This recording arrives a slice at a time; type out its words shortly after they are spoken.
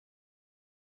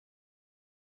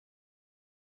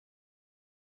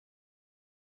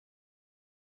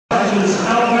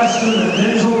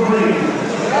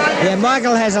Yeah,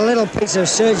 Michael has a little piece of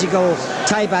surgical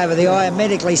tape over the eye,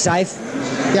 medically safe.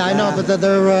 Yeah, I know, but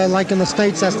they're like in the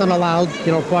States, that's not allowed,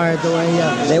 you know, prior to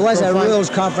a... there was a rules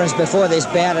conference before this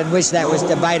bout in which that was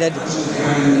debated,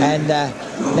 and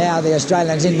now the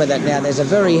Australians in with it. Now, there's a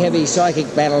very heavy psychic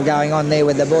battle going on there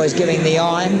with the boys giving the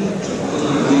eye.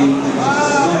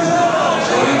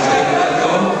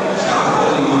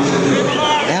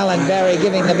 Alan Barry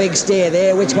giving the big stare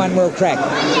there. Which one will crack?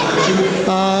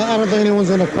 I don't think anyone's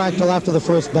going to crack till after the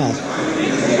first bat.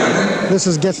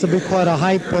 This gets to be quite a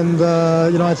hype, and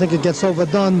you know, I think it gets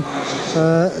overdone.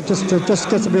 Just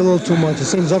gets to be a little too much. It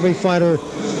seems every fighter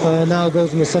now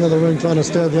goes in the center of the ring trying to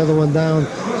stare the other one down,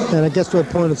 and it gets to a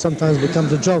point it sometimes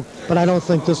becomes a joke. But I don't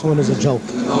think this one is a joke.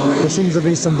 There seems to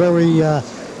be some very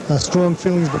strong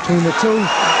feelings between the two.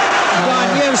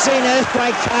 John, you've seen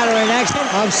Earthquake Carter in action.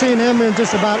 I've seen him in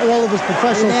just about all of his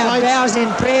professional fights. He now bows in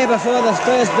prayer before the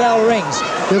first bell rings.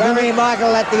 Barry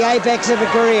Michael at the apex of a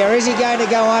career. Is he going to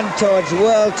go on towards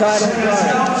world title glory?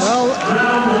 Well,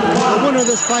 the winner of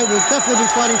this fight will definitely be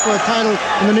fighting for a title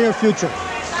in the near future.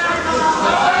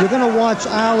 You're going to watch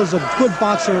Al is a good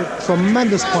boxer,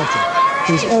 tremendous puncher.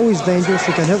 He's always dangerous.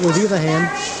 He can hit with either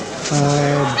hand.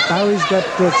 Barry's got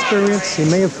experience. He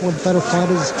may have fought better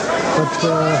fighters, but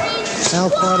Al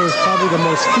Carter is probably the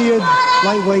most feared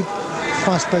lightweight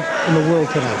prospect in the world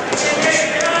today.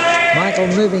 Michael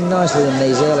moving nicely in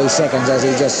these early seconds as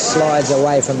he just slides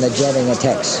away from the jabbing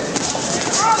attacks.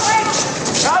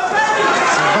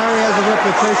 Barry has a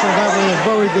reputation of having a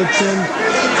very good chin.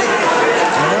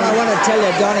 And I want to tell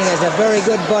you, Donnie has a very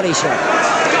good body shot.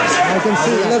 I can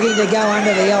see He's looking to go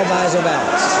under the elbows of Al.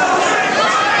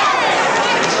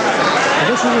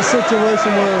 This is a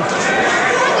situation where...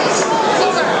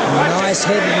 Nice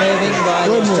head moving by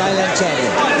the Australian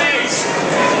champion.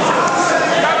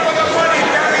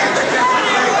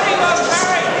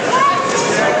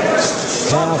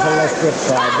 Powerful left grip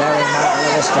by Barry Michael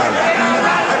of Australia.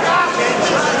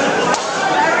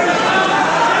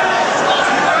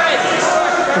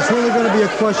 It's really going to be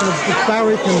a question of if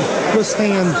Barry can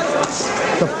withstand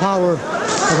the power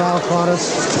of Al Carter,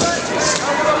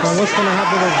 and what's going to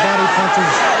happen with those body punches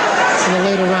in the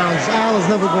later rounds. Al has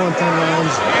never gone 10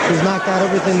 rounds. He's knocked out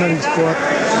everything that he's fought.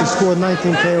 He scored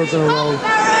 19 KOs in a row.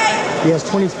 He has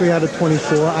 23 out of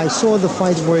 24. I saw the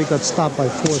fight where he got stopped by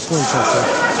Forrest Winchester.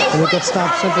 And he got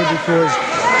stopped simply because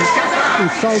he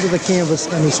fell to the canvas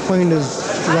and he sprained his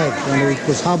leg. And he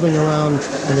was hobbling around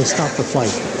and they stopped the fight.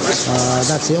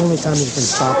 That's the only time he's been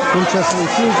stopped. Winchester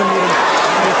refused to meet him.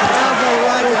 Powerful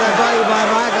right in the body by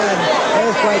Michael, and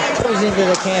Earthquake pulls into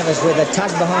the canvas with a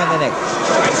tug behind the neck.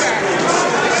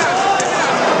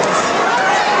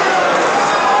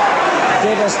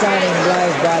 Devastating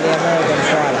blows by the American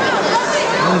fighter.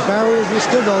 And Barry, as he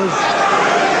still goes,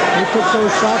 he took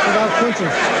those shots without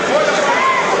flinching.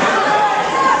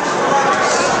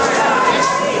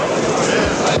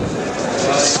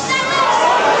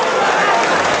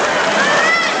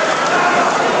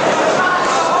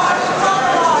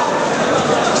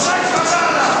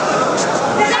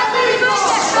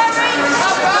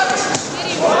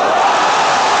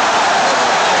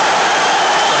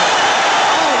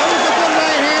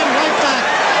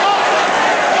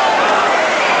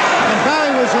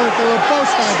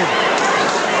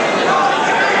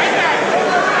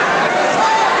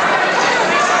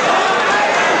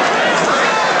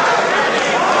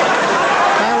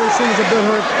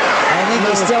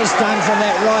 Still stunned from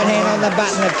that right hand on the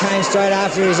button that came straight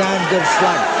after his own good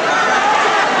slug.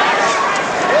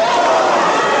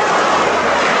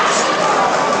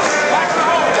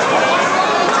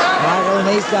 Michael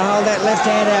needs to hold that left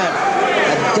hand out.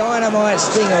 A dynamite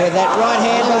stinger with that right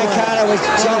hand by Carter, which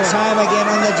jumps home again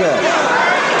on the jaw.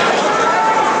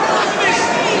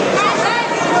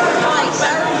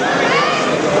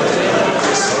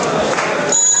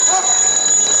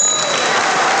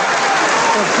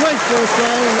 First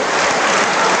round.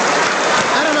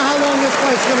 I don't know how long this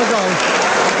fight's going to go.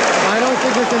 I don't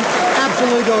think it can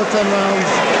absolutely go 10 rounds.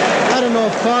 I don't know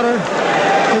if Carter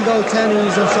can go 10.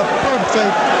 He's in superb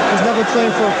shape. He's never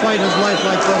trained for a fight in his life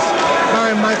like this.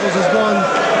 Barry Michaels has gone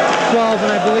 12,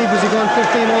 and I believe he's gone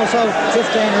 15 also.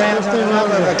 15 rounds on a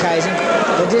number of occasions.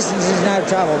 The distance is no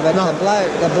trouble, but no.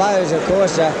 the blows, of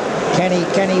course, can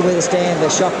he withstand the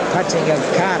shock punching of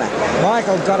Carter?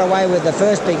 Michael got away with the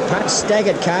first big punch,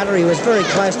 staggered Carter. He was very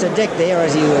close to deck there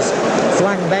as he was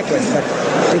flung backwards, but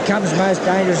becomes most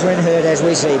dangerous when hurt, as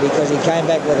we see, because he came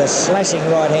back with a slashing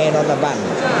right hand on the button.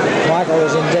 Michael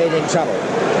was indeed in trouble.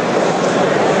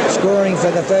 Scoring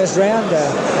for the first round?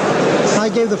 I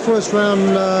gave the first round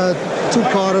to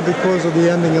Carter because of the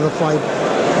ending of the fight.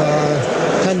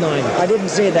 10 9-9. I didn't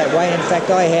see it that way. In fact,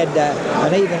 I had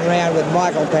an even round with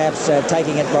Michael perhaps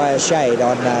taking it by a shade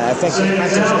on effective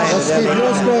punches landed. Let's keep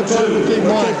your scorecard. We'll keep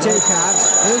We'll mine. keep 2 cards.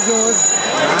 Here's yours.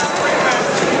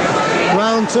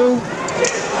 Round 2.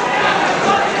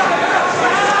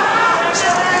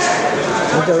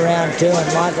 Into round 2,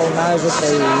 and Michael knows that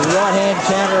the right-hand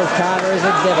counter of Carter is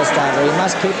a devastator. He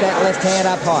must keep that left hand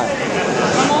up high.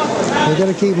 You got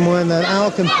to keep in mind that Al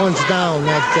can punch down.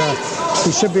 That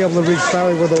he should be able to reach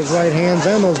Barry with those right hands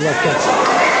and those left hooks.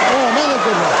 Oh, another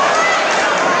good one.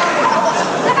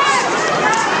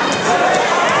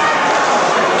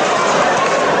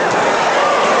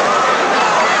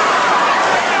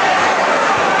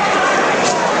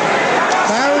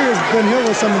 Barry has been hit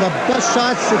with some of the best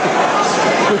shots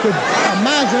you could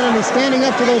imagine, and he's standing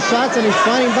up to those shots and he's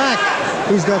fighting back.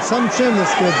 He's got some chin,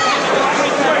 this kid.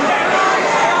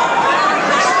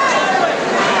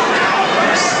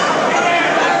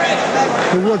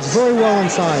 He works very well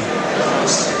inside.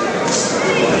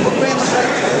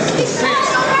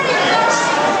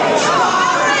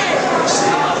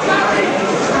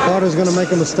 Carter's going to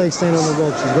make a mistake staying on the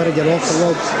ropes. He's got to get off the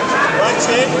ropes,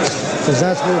 because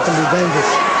that's where it can be dangerous.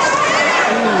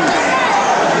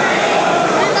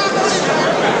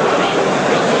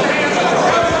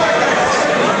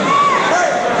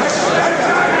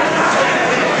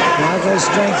 Michael's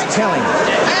strength telling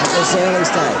at this early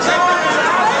stage.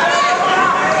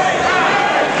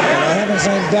 I haven't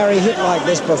seen Barry hit like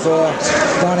this before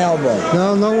on elbow.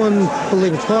 No one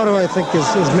believes. Carter, I think, is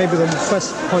maybe the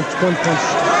best one-punch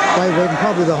lightweight and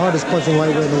probably the hardest punching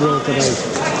lightweight in the world today.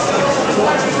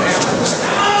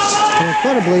 And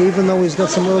incredibly, even though he's got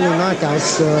some early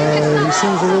knockouts, he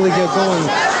seems to really get going.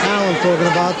 Al, I'm talking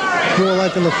about, more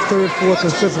like in the 3rd, 4th,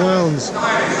 and 5th rounds.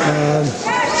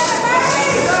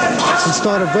 He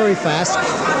started very fast.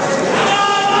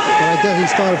 But I guess he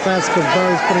started fast because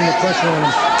Barry's putting the pressure on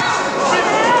him.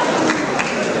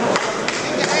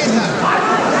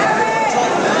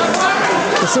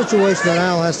 The situation that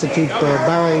Al has to keep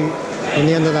Barry on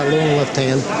the end of that long left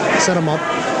hand, set him up,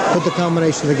 put the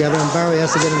combination together, and Barry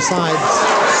has to get inside.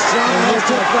 Strong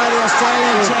left hook by the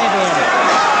Australian champion.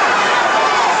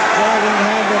 Driving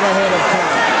home to the head of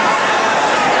Carter.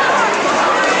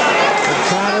 But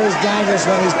Carter is dangerous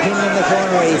when he's pinned in the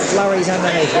corner. He flurries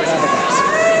underneath with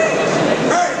uppercuts.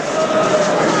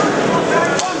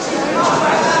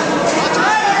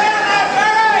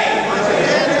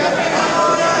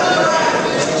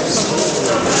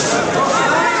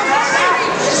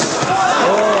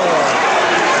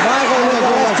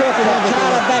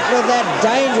 With that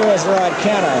dangerous right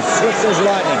counter, swift as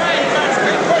lightning.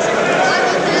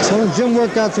 So the gym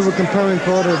workouts were comparing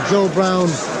Carter to Joe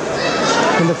Brown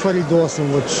and to Freddie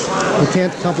Dawson, which we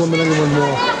can't compliment anyone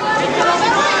more.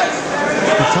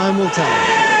 The time will tell.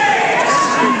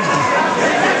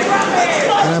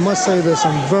 And I must say this,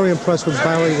 I'm very impressed with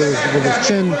Barry, with his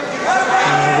chin,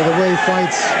 with the way he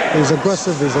fights. He's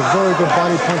aggressive, he's a very good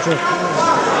body puncher.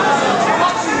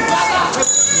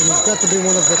 Got to be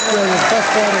one of Australia's best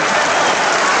fighters.